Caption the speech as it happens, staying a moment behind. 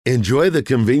Enjoy the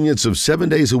convenience of 7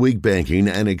 days a week banking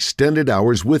and extended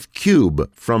hours with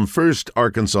Cube from First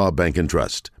Arkansas Bank and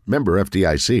Trust. Member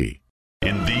FDIC.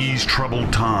 In these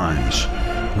troubled times,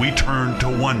 we turn to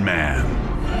one man.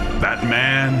 That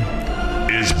man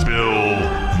is Bill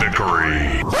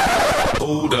Vickery.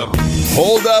 Hold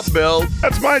up, Bill.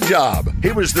 That's my job.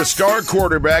 He was the star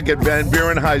quarterback at Van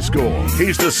Buren High School.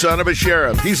 He's the son of a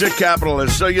sheriff. He's a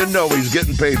capitalist, so you know he's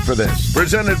getting paid for this.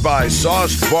 Presented by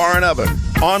Sauced Bar and Oven.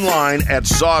 Online at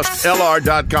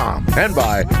saucedlr.com. And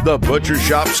by The Butcher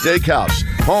Shop Steakhouse.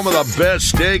 Home of the best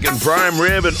steak and prime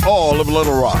rib in all of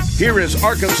Little Rock. Here is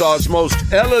Arkansas's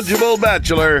most eligible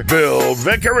bachelor, Bill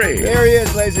Vickery. There he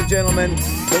is, ladies and gentlemen.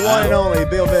 The one and only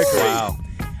Bill Vickery. Wow.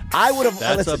 I would have.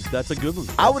 That's a good one.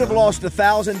 I would have lost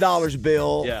 $1,000,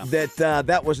 Bill. Yeah.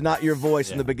 That was not your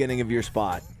voice in the beginning of your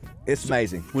spot. It's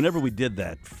amazing. Whenever we did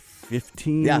that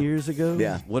 15 years ago,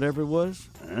 whatever it was,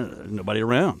 nobody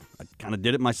around. I kind of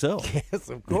did it myself. Yes,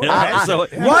 of course.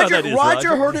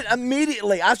 Roger heard it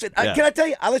immediately. I said, "Can I tell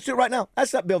you? Let's do it right now."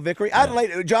 That's not Bill Vickery.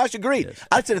 Josh agreed. Yes.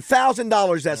 I said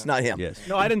 $1,000. That's not him. Yes.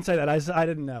 No, I didn't say that. I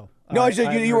didn't know. No, I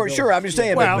said you weren't sure. I'm just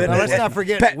saying. Well, but let's not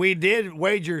forget, we did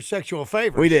wager sexual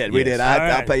favors. We did.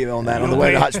 I'll pay you on that on the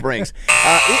way to Hot Springs.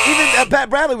 Even Pat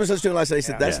Bradley was listening last night. He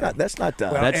said, "That's not."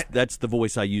 That's the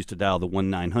voice I used to dial the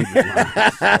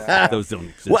 1-900 line. Those don't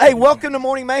exist. Well, hey, welcome to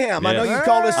Morning Mayhem. I know you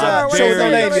called us show with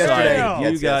no name yesterday.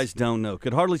 You guys don't know.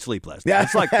 Could hardly sleep last night.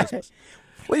 It's like Christmas.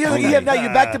 Well, you have now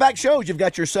your back-to-back shows. You've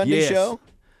got your Sunday show.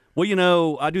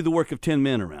 Well, I do the work of 10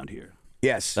 men around here.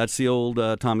 Yes. That's the old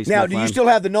Tommy Smith Now, do you line. still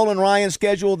have the Nolan Ryan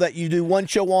schedule that you do one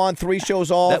show on, 3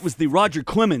 shows off? That was the Roger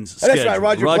Clemens schedule. That's right,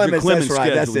 Roger Clemens. That's right,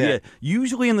 schedule. that's it. Yeah.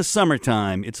 Usually in the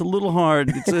summertime, it's a little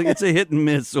hard. It's a hit and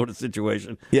miss sort of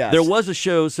situation. Yes. There was a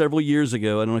show several years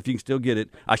ago. I don't know if you can still get it.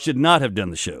 I should not have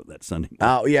done the show that Sunday.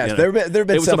 Oh, yes. There have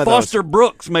been some of those. Foster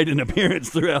Brooks made an appearance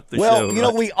throughout the show.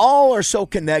 Well, we all are so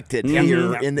connected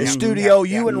here in the studio.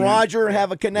 You and Roger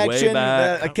have a connection,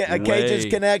 a Cajuns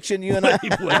connection, you and I.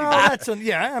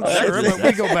 I'm sure. But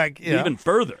we go back even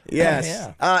further. Yes.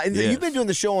 You've been doing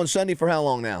the show on Sunday for how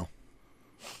long now?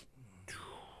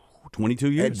 22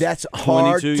 years. That's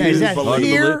hard to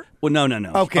believe. Well, no.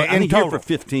 Okay, I'm total. here for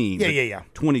 15. Yeah.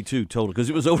 22 total, because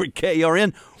it was over at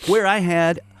KRN, where I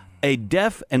had a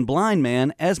deaf and blind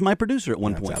man as my producer at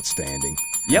one point. Outstanding.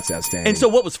 Yep. That's outstanding. And so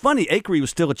what was funny, Vickery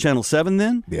was still at Channel 7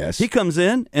 then. Yes. He comes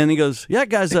in and he goes, "Yeah,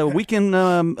 guys, weekend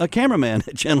a cameraman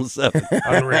at Channel 7.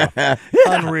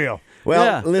 Unreal.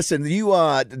 Well, listen,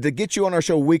 to get you on our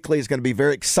show weekly is going to be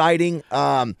very exciting.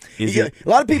 A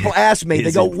lot of people ask me,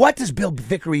 they go, "What does Bill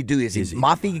Vickery do? Is he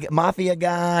mafia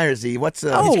guy, or is he what's?"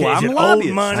 I'm a old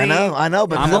money. I know,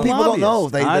 but some people don't know.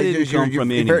 I didn't come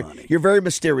from any money. You're very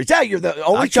mysterious. Yeah, you're the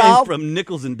only I child came from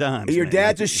nickels and dimes. Your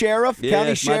dad's a sheriff,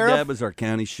 county sheriff. My dad was our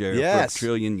county sheriff for a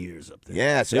trillion years up there.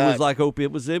 Yes, it was like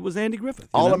it was Andy Griffith,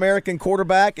 All-American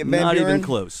quarterback at Van Buren. Not even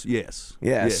close. Yes.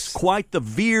 Quite the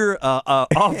veer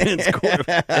offense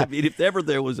quarterback. I mean, if ever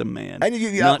there was a man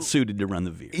not suited to run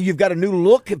the veer. You've got a new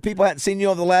look. If people hadn't seen you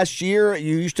over the last year,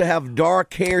 you used to have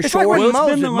dark hair, it's short. Like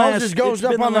Moses goes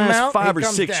up on the mount, 5 or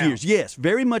 6 years. Yes,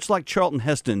 very much like Charlton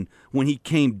Heston when he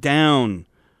came down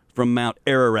from Mount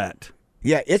Ararat.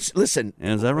 Yeah, listen.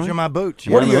 Is that right? Those are my boots.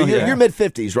 What are you? You're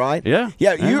mid-50s, right? Yeah.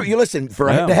 Yeah, you listen, to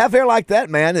have hair like that,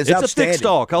 man, is outstanding. It's a thick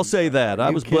stalk, I'll say that. I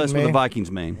was blessed with a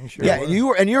Vikings mane. Sure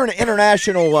you're an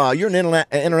international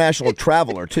international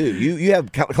traveler too. You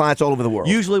have clients all over the world.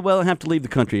 Usually, I have to leave the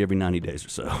country every 90 days or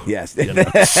so. Yes.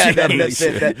 Gotta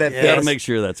make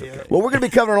sure that's okay. Well, we're going to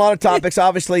be covering a lot of topics.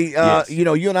 Obviously,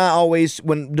 you and I always,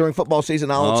 during football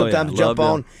season, I'll sometimes jump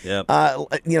on. Yep.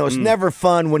 It's never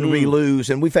fun when we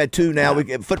lose, and we've had 2 now. We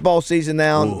get football season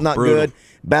now, not brutal. good.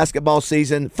 Basketball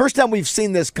season. First time we've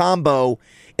seen this combo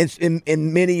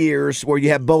in many years where you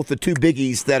have both the 2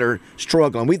 biggies that are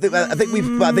struggling.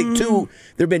 I think 2.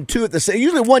 There've been 2 at the same.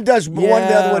 Usually one does one,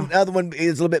 the other one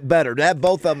is a little bit better. To have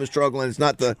both of them struggling is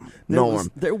not the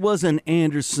norm. There was an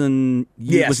Anderson.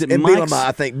 Yes, was it and Mike's Bielema?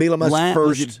 I think Bielema's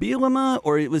first. Was it Bielema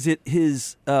or was it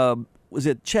his? Was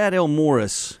it Chad L.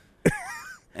 Morris?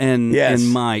 And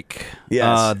Mike,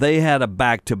 they had a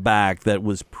back-to-back that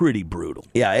was pretty brutal.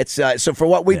 Yeah, it's so for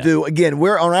what we do. Again,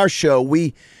 we're on our show.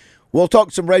 We'll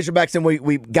talk some Razorbacks, and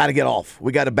we got to get off.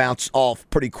 We got to bounce off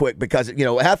pretty quick because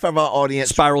half of our audience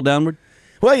spiral downward.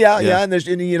 Well, yeah, and there's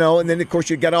and then of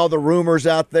course you got all the rumors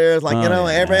out there, like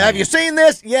everybody, have you seen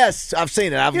this? Yes, I've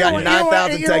seen it. I've got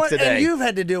 9,000 texts today. And you've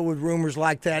had to deal with rumors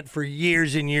like that for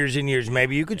years and years and years.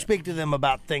 Maybe you could speak to them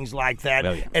about things like that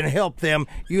and help them.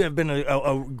 You have been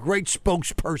a great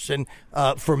spokesperson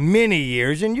for many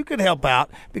years, and you could help out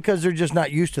because they're just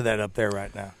not used to that up there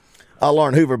right now.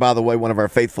 Lauren Hoover, by the way, one of our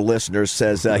faithful listeners,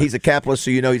 says he's a capitalist,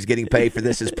 so you know he's getting paid for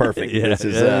this. Is perfect. This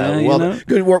is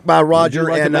good work by Roger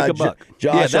and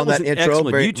Josh on that intro.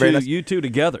 Excellent. Very nice. You two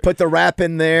together. Put the rap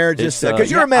in there, just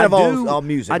because you're a man of all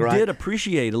music. I right? did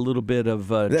appreciate a little bit of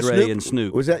Dre Snoop? And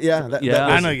Snoop. Was that? Yeah,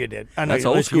 I know you did. I know that's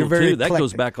old school too. That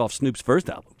goes back off Snoop's first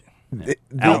album.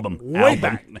 Way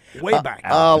back.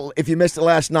 If you missed it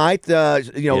last night,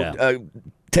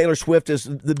 Taylor Swift is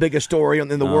the biggest story in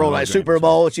the world. Like Super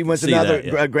Bowl, she wins another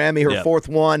Grammy, her fourth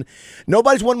one.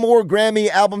 Nobody's won more Grammy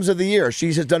albums of the year.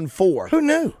 She has done 4. Who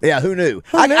knew? Yeah, who knew?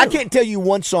 I can't tell you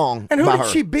one song. And who by did her.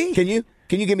 she beat? Can you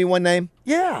give me one name?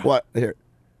 Yeah. What? Here.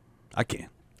 I can't.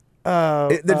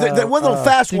 The one little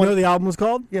fast do you one. know the album was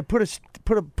called? Yeah, put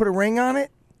a ring on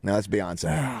it. No, that's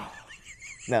Beyonce.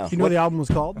 No. Do you know what the album was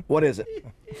called? What is it?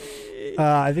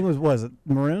 I think it was it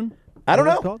Maroon? I don't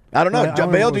know.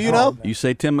 Bale, do you know? You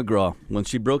say Tim McGraw. When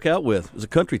she broke out with, it was a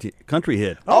country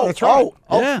hit. Oh, that's right.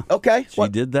 Yeah. Okay. She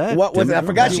did that. What was it? I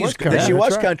forgot she was country. She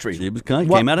was country.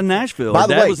 Came out of Nashville. Her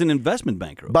dad was an investment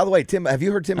banker. By the way, Tim, have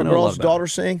you heard Tim McGraw's daughter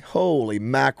sing? Holy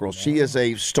mackerel. She is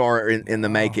a star in the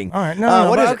making. All right.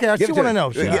 No, okay. I still want to know.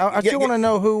 I still want to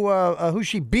know who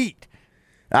she beat.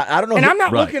 I don't know. And I'm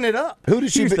not looking it up. Who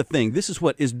did she Here's the thing. This is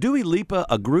is Dua Lipa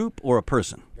a group or a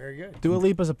person? Very good. Dua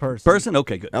Lipa's a person. Person?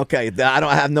 Okay, good. Okay,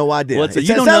 I have no idea. It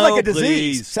sounds like a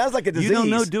disease. Please. Sounds like a disease. You don't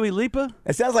know Dua Lipa?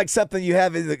 It sounds like something you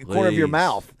have in the corner of your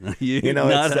mouth. No. She's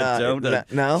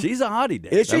a hottie.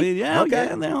 Is she? I mean, yeah, okay.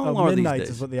 Yeah, they all are these Midnight days.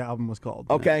 is what the album was called.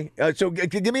 Okay, so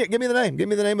give me the name. Give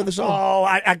me the name of the song. Oh,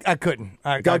 I couldn't.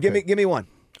 Give me one.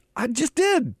 I just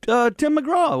did. Tim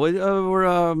McGraw.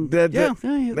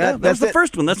 That was the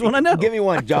first one. That's the one I know. Give me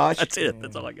one, Josh. That's it.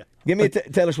 That's all I got. Give me a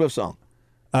Taylor Swift song.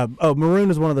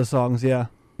 Maroon is one of the songs, yeah.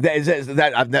 That's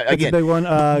again, a big one.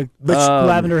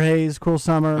 Lavender Haze, Cruel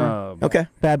Summer. Okay.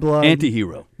 Bad Blood.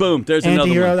 Antihero. Boom. There's another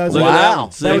one. That was wow.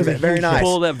 That was very nice.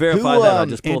 Pull that. Verify that. I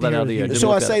just pulled that out of the air.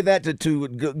 So I say that to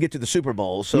get to the Super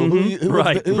Bowl. So who's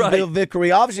Bill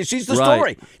Vickery? Obviously, she's the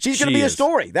story. She's going to be a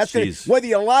story. That's whether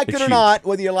you like it or not.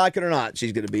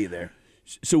 She's going to be there.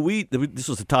 So this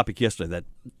was a topic yesterday that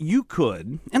you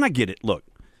could, and I get it. Look,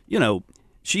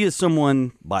 she is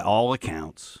someone by all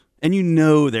accounts. And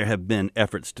there have been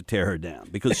efforts to tear her down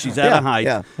because she's at a height.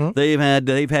 Yeah. They've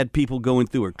had people going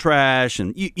through her trash,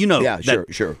 and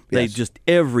sure. They just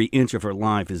every inch of her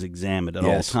life is examined at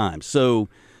all times. So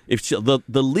if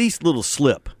the least little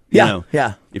slip,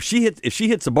 if she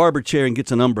hits a barber chair and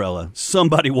gets an umbrella,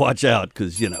 somebody watch out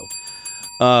because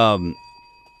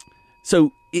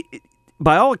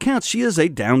by all accounts, she is a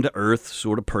down to earth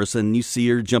sort of person. You see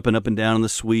her jumping up and down in the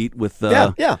suite with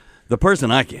the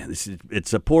person I can't.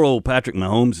 It's a poor old Patrick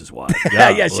Mahomes' wife.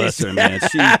 God bless her, man.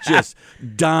 She's just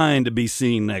dying to be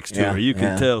seen next to her. You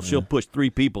can tell she'll push 3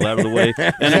 people out of the way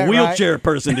and a wheelchair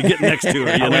person to get next to her.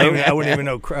 I wouldn't even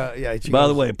know. By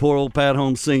the way, poor old Pat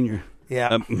Holmes Sr.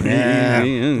 Yeah.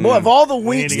 Boy, of all the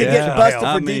weeks to get busted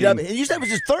for DW, you said it was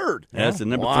his 3rd. That's the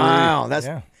number 3.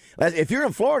 Wow, if you're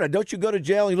in Florida, don't you go to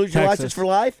jail and you lose your license for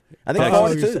life? I think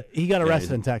Florida too. He got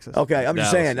arrested in Texas. Okay, I'm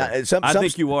just saying. I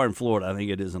think you are in Florida. I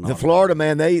think it is in the Florida,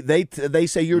 man. They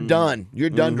say you're done. You're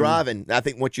done driving. I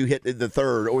think once you hit the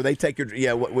 3rd, or they take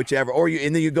your whichever,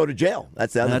 and then you go to jail.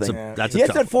 That's the other thing.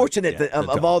 It's unfortunate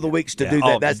of all the weeks to do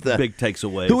that. That's the big takes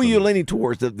away. Who are you leaning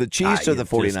towards, the Chiefs or the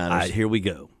 49ers? Here we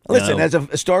go. Listen, as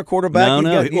a star quarterback,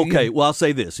 okay. Well, I'll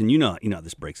say this, and how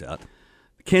this breaks out.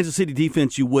 Kansas City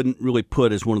defense you wouldn't really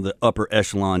put as one of the upper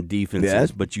echelon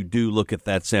defenses, but you do look at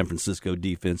that San Francisco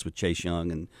defense with Chase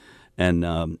Young and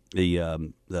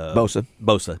the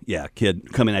Bosa,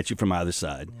 kid coming at you from either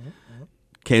side.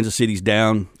 Kansas City's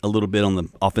down a little bit on the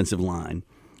offensive line.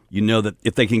 You know that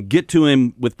if they can get to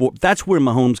him that's where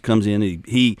Mahomes comes in.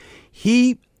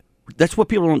 He that's what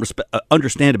people don't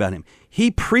understand about him.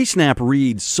 He pre-snap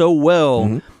reads so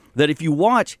well. That if you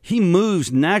watch, he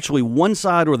moves naturally one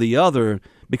side or the other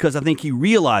because I think he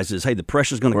realizes, hey, the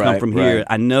pressure's going to come from here.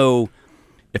 I know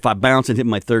if I bounce and hit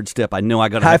my 3rd step, I know I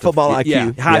got to high football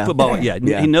IQ. High football. Yeah,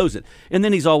 he knows it. And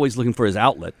then he's always looking for his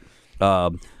outlet.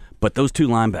 But those 2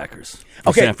 linebackers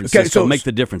for San Francisco make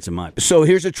the difference in my opinion. So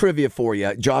here's a trivia for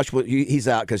you. Josh, he's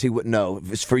out because he wouldn't know.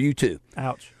 It's for you too.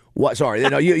 Ouch. What? Sorry,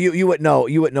 you wouldn't know.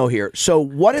 You wouldn't know here. So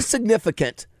what is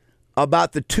significant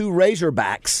about the 2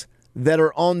 Razorbacks that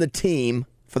are on the team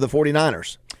for the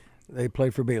 49ers? They play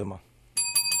for Bielema.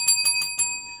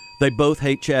 They both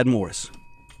hate Chad Morris.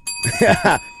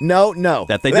 No.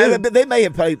 That they do. They may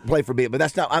have played for Bielema, but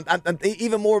that's not. I'm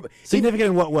even more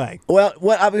significant in what way? Well,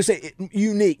 what I would say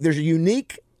unique. There's a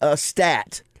unique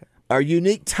stat a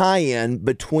unique tie-in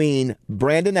between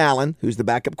Brandon Allen, who's the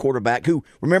backup quarterback, who,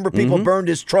 remember, people burned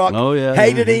his truck,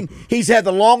 hated him. He's had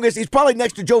the longest. He's probably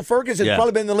next to Joe Ferguson. He's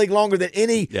probably been in the league longer than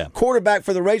any quarterback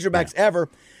for the Razorbacks ever.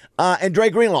 And Dre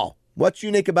Greenlaw. What's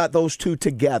unique about those two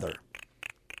together?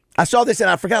 I saw this and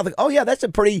I forgot. Like, oh, yeah, that's a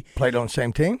pretty... Played on the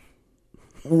same team?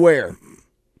 Where?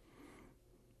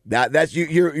 That's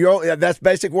that's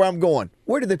basically where I'm going.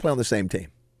 Where did they play on the same team?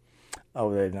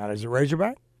 Oh, they're not as a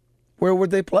Razorback? Where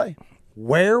would they play?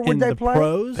 Where would they play?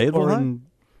 Pros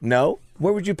No.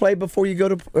 Where would you play before you go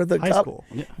to the high school?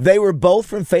 Yeah. They were both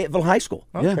from Fayetteville High School.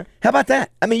 Okay. Yeah. How about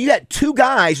that? I mean, you got two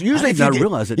guys. Usually, I did not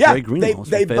realize that Dre Greenlaw was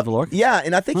from Fayetteville, Arkansas. Yeah,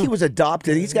 and I think he was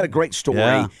adopted. He's got a great story.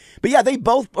 Yeah. But they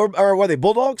both are what are they,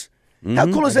 Bulldogs? How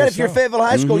cool is that if you're Fayetteville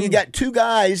High School, you got two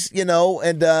guys, and...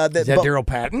 is that Daryl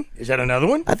Patton? Is that another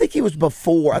one? I think he was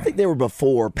before. I think they were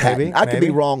before Patton. I could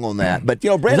be wrong on that. But,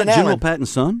 Brandon Is that Allen... General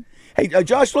Patton's son? Hey,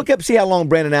 Josh, look up, see how long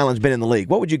Brandon Allen's been in the league.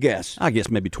 What would you guess? I guess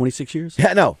maybe 26 years.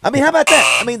 Yeah, no. I mean, how about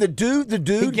that? I mean, the dude,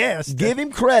 give him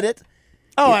credit.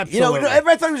 Oh, absolutely.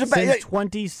 Everybody thought he was a since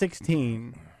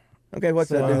 2016. Okay, what's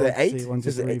that? Is that 8? 1,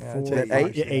 2, 3, 4,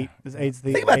 8? Yeah, 8. Eight's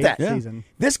the Think about that. season.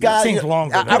 This guy seems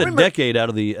longer. I Had a decade out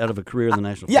of a career in the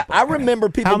National Football. I remember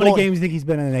people. How many games do you think he's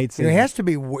been in an 8 season? He has to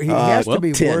be. He has to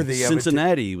be 10. worthy of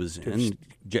Cincinnati, he was in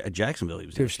Jacksonville. He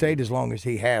was to have stayed as long as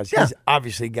he has. Yeah. He's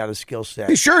obviously got a skill set.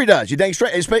 He sure he does. You dang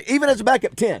straight. Even as a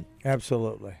backup 10.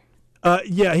 Absolutely.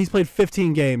 Yeah, he's played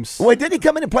 15 games. Wait, didn't he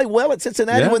come in and play well at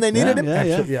Cincinnati when they needed him?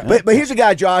 Yeah. But here's a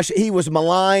guy, Josh. He was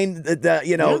maligned.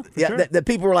 The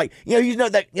people were like, and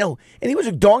he was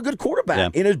a darn good quarterback.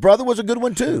 Yeah. And his brother was a good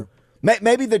one too.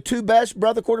 Maybe the two best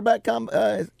brother quarterback.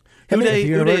 Uday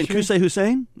and Kusay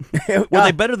Hussein? Were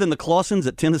they better than the Clausens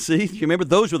at Tennessee? Do you remember?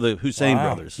 Those were the Hussein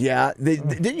brothers. Yeah.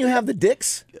 Didn't you have the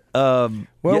Dicks?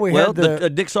 We had the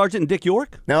Dick Sargent and Dick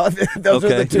York? No, those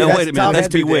are the two. No, wait a minute. That's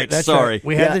Bewitched. That's Sorry. Right.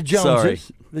 We had the Joneses.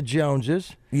 Sorry. The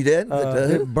Joneses. You did?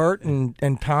 Bert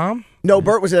and Tom? No,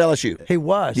 Bert was at LSU. He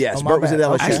was. Yes, Bert was at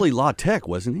LSU. Actually, La Tech,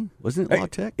 wasn't he? Wasn't it La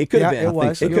Tech? It could have been. It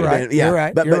was. It could have been. Yeah. You're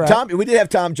right. But Tom, we did have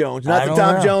Tom Jones. Not the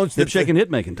Tom Jones. Hip shaking, hit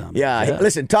making Tom. Yeah.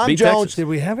 Listen, Tom Beat Jones. Texas. Did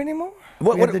we have any more?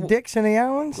 What the Dicks and the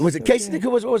Allens? Was it Casey Dick?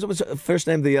 What was the first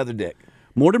name of the other Dick?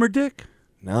 Mortimer Dick?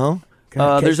 No.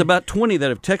 There's about 20 that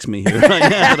have texted me here right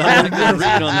now that I'm not going to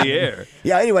read on the air.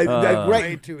 Yeah. Anyway,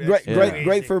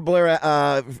 great for Blair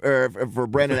for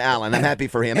Brandon Allen. I'm happy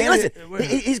for him. Hey, listen,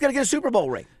 he's going to get a Super Bowl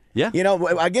ring. Yeah.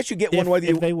 I guess you get one whether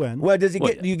if they win. Well, do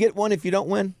you get one if you don't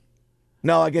win?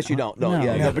 No, I guess you don't. No.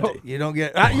 You don't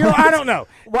get. I don't know.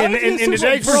 In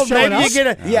today's world, maybe you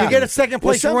get a second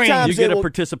place ring. You get a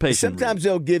participation. Sometimes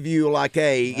they'll give you like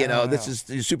this is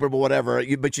the Super Bowl, whatever.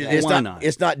 But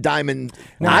it's not diamond.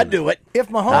 No, I'd do it. If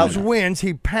Mahomes wins,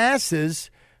 he passes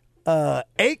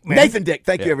Aikman. Nathan Dick.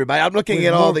 Thank you, everybody. I'm looking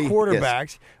at all the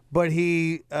quarterbacks, but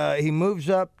he moves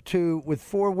up with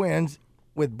 4 wins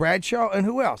with Bradshaw and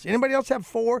who else? Anybody else have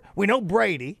 4? We know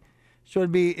Brady. So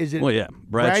it'd be,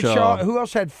 Bradshaw? Who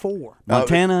else had 4?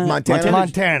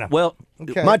 Montana. Well,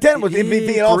 okay. Montana was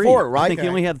MVP in all 4, right? I think he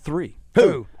only had 3.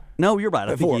 Who? No, you're right.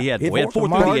 I think he had 4 through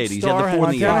the 80s. He had the 4 in the 80s.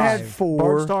 Montana had 4.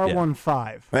 Bart Starr won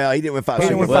 5. Well, he didn't win 5. He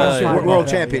didn't win 5 World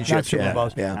Championships.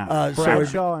 Yeah.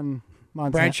 Bradshaw and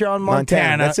Montana. Bradshaw and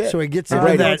Montana. That's it. So he gets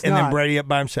into that, and then Brady up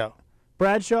by himself.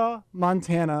 Bradshaw,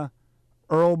 Montana,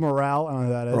 Earl Morrall, I don't know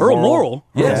who that is. Earl Morrall?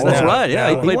 Yes, that's right. Yeah,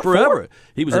 he played forever.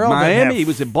 He was at Miami. He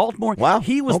was in Baltimore. Wow.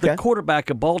 He was the quarterback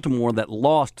of Baltimore that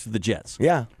lost to the Jets.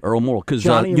 Yeah. Earl Morrall. Because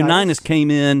Unitas came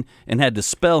in and had to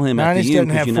spell him at the end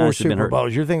because Unitas had been hurt. Super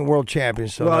Bowls. You're thinking world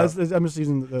champions. So I'm just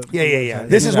using the... Yeah.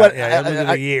 This is what...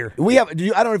 a year. We have... I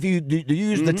don't know if you... Do you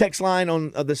use the text line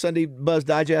on the Sunday Buzz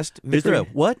Digest? Is there a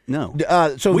what? No.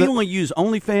 So we only use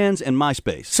OnlyFans and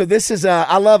MySpace. So this is...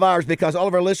 I love ours because all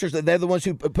of our listeners, they're the ones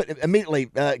who put immediately...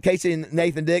 Casey and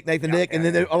Nathan Dick, and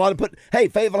then a lot of put, hey,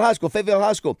 Fayetteville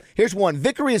High School. Here's one.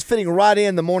 Vickery is fitting right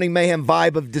in the Morning Mayhem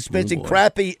vibe of dispensing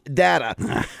crappy data.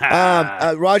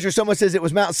 Roger, someone says it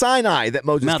was Mount Sinai that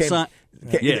Moses came.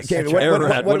 Yes.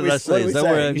 What did I say? Is that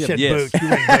where you said yes. boots?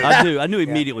 I do. I knew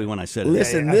immediately when I said it.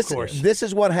 Listen, this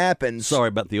is what happens. Sorry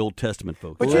about the Old Testament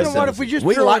folks. But you know what? If we just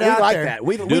we throw like it out there, that.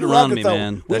 We Deuteronomy,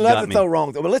 man. We love to throw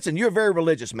wrong. But listen, you're a very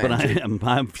religious man. But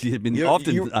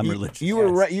I'm religious. You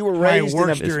were raised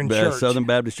in church. Southern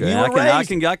Baptist church.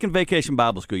 I can vacation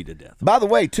Bible school you to death. By the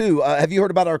way, too, have you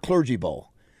heard about our clergy bowl?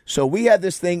 So we have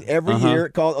this thing every year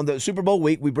called on the Super Bowl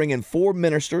week. We bring in 4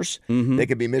 ministers. They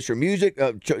could be Mr. Music,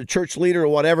 church leader, or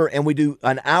whatever, and we do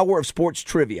an hour of sports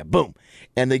trivia. Boom.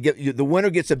 And the winner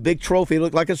gets a big trophy,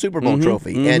 look like a Super Bowl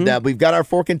trophy. And we've got our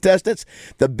 4 contestants.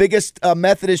 The biggest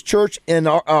Methodist church in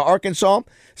Arkansas,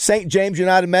 St. James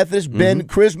United Methodist, Ben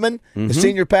Chrisman, the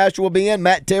senior pastor will be in.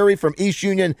 Matt Terry from East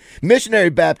Union Missionary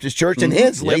Baptist Church in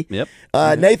Hensley.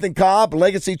 Nathan Cobb,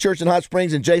 Legacy Church in Hot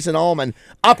Springs, and Jason Allman,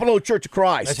 Apollo Church of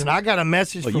Christ. Listen, I got a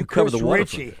message from Chris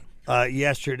Ritchie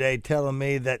yesterday telling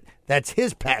me that that's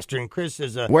his pastor, and Chris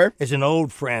is an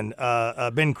old friend.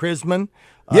 Ben Chrisman.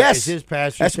 Yes, is his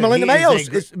pastor. That's Melinda Mayo's.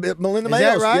 It's Melinda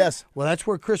Mayo's. Is that right? Yes. Well, that's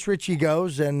where Chris Ritchie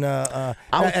goes, and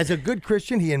as a good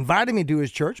Christian, he invited me to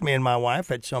his church. Me and my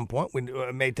wife at some point. We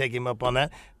may take him up on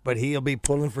that, but he'll be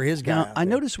pulling for his guy. Now, I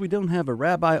noticed we don't have a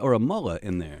rabbi or a mullah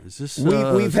in there. Is this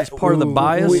is this part of the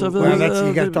bias of it? Well,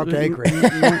 you got to talk to Vickery.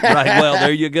 Right. Well,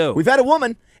 there you go. We've had a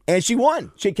woman. And she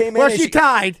won. She came in. Well, and she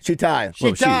tied. She tied.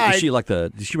 She tied. Is she like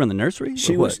did she run the nursery?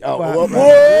 She was. Whoa!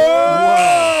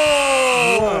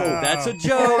 That's a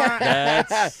joke.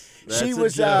 That's she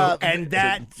was. And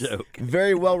that joke.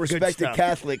 Very well respected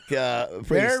Catholic priest.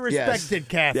 Very respected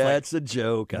Catholic. That's a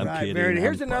joke. I'm kidding.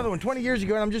 Here's another one. 20 years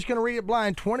ago, and I'm just going to read it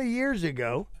blind. 20 years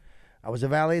ago, I was a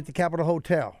valet at the Capitol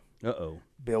Hotel.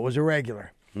 Bill was a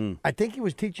regular. I think he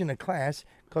was teaching a class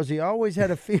because he always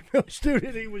had a female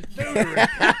student he was tutoring.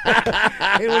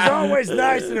 It was always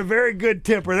nice and a very good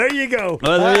temper. There you go.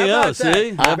 Well, there you go.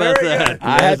 See? How about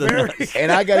that? And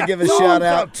I got to give a shout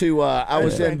out to, I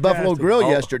was in Buffalo Grill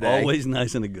yesterday. Always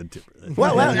nice and a good temper.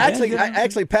 Well,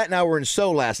 actually, Pat and I were in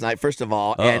Seoul last night, first of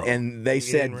all, and they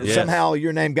said somehow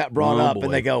your name got brought up,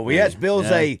 and they go, well, yes, Bill's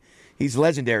he's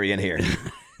legendary in here.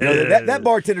 That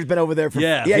bartender's been over there for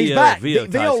he's back.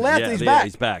 Vio left, and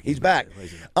he's back. He's back.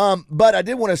 But I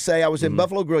did want to say I was in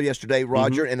Buffalo Grill yesterday,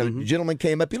 Roger, and a gentleman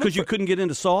came up. Because you couldn't get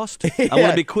into sauced? I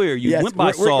want to be clear. You went by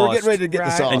sauced. We're getting ready to get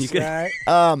the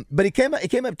sauce. But he came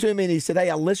up to me and he said, "Hey,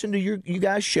 I listened to you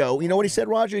guys' show." You know what he said,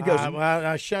 Roger? He goes, "Well,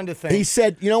 I shunned to think." He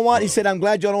said, "You know what?" He said, "I'm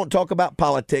glad y'all don't talk about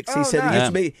politics." He said, "It used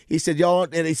to be." He said, "Y'all,"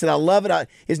 and he said, "I love it."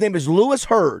 His name is Lewis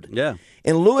Hurd. Yeah.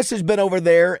 And Lewis has been over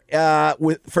there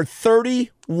for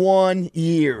 31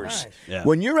 years. Nice. Yeah.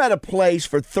 When you're at a place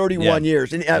for 31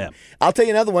 years, and I'll tell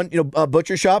you another one,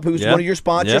 Butcher Shop, who's one of your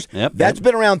sponsors, that's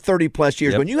been around 30 plus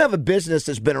years. When you have a business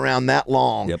that's been around that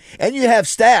long, and you have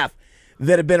staff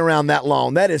that have been around that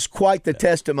long, that is quite the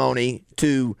testimony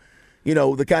to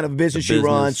the kind of business you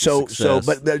run.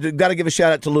 But got to give a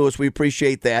shout out to Lewis. We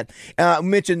appreciate that.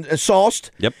 Mentioned Sauced.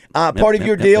 Yep. Part of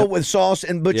your deal with Sauce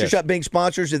and Butcher Shop being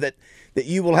sponsors is that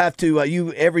you will have to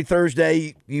every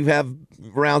Thursday you have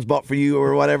rounds bought for you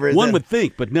or whatever. One would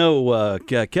think, but no.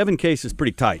 Kevin Case is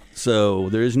pretty tight, so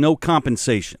there is no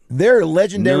compensation. There are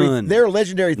legendary. None. There are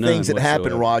legendary things that whatsoever.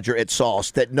 happen, Roger, at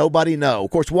Sauce that nobody know.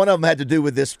 Of course, one of them had to do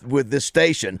with this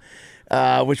station.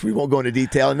 Which we won't go into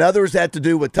detail, and others had to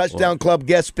do with Touchdown Club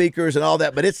guest speakers and all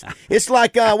that. But it's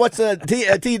like what's the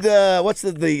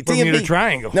TMZ Bermuda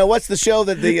Triangle? No, what's the show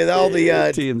that all the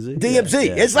TMZ? DMZ.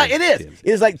 Yeah, it's like it is. TMZ.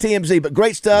 It's like TMZ, but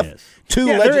great stuff. Yes.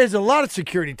 There is a lot of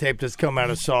security tape that's come out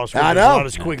of Sauce. I know. There's a lot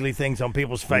of squiggly things on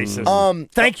people's faces.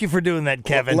 Thank you for doing that,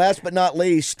 Kevin. Last but not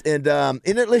least, and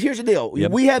here's the deal: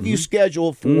 we have you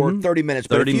scheduled for 30 minutes.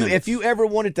 But if you ever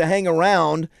wanted to hang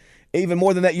around. Even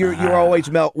more than that, you're always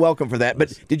welcome for that.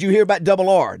 But did you hear about Double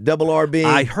R? Double R being...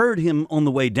 I heard him on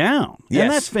the way down. Yes.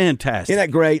 And that's fantastic. Isn't that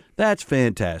great? That's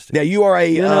fantastic. Now, you are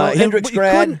a Hendricks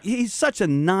grad. He's such a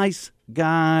nice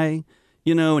guy,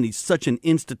 and he's such an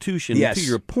institution. Yes. To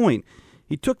your point,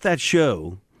 he took that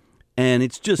show, and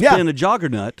it's just been a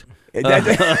juggernaut. But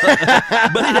it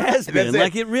has been.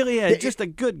 It really has. Just a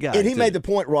good guy. And he made the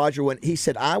point, Roger, when he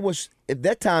said, at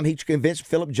that time, he convinced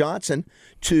Philip Johnson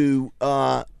to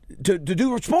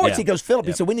do sports. He goes, Philip,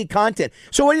 he said, we need content.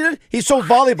 So what he did, he sold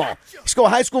volleyball. He sold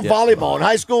high school volleyball and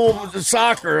high school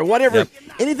soccer or whatever.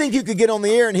 Anything you could get on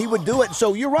the air, and he would do it.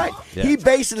 So you're right. He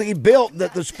basically built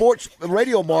the sports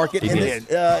radio market in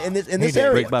this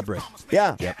area. Break by break.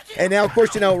 Yeah. And now, of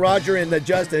course, Roger and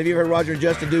Justin. Have you ever heard Roger and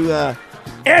Justin do...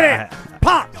 Eddie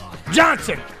Pop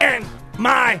Johnson, and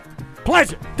my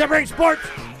pleasure to bring sports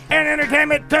and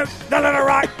entertainment to the Little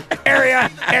Rock area,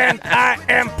 and I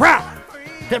am proud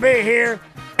to be here,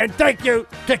 and thank you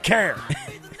to Care.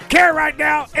 Care right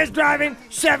now is driving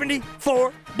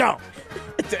 74 dogs.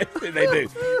 They do.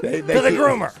 To the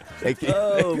groomer. They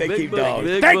keep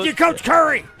dogs. Thank you, Coach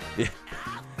Curry.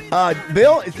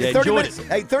 Bill, it's 30 minutes.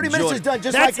 Hey, 30 minutes is done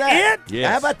just That's like that. it?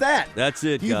 Yes. How about that? That's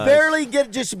it, You guys. barely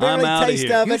taste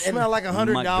of You it. smell like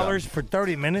 $100 for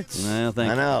 30 minutes. Well,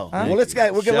 thank I know. you. Well, let's go.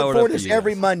 We're going to look forward to this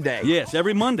every Monday. Yes,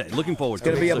 every Monday. Looking forward to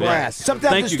it. It's going to be a blast.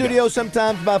 Sometimes in the studio,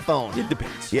 sometimes by phone. It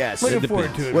depends. Yes. Looking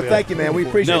forward to it. Well, thank you, man. We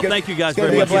appreciate it. No, thank you guys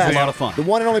very much. It's a lot of fun. The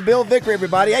one and only Bill Vickery,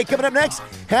 everybody. Hey, coming up next,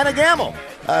 Hannah Gamble,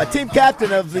 team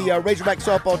captain of the Razorback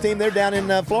softball team. They're down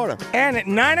in Florida. And at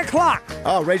 9 o'clock.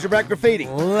 Oh, Razorback Graffiti.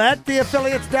 Let the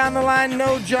affiliates down the line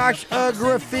know, Josh,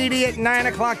 Graffiti at 9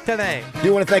 o'clock today.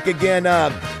 Do want to thank again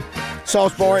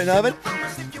Sauce Bar and Oven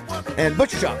and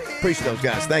Butcher Shop. Appreciate those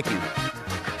guys. Thank you.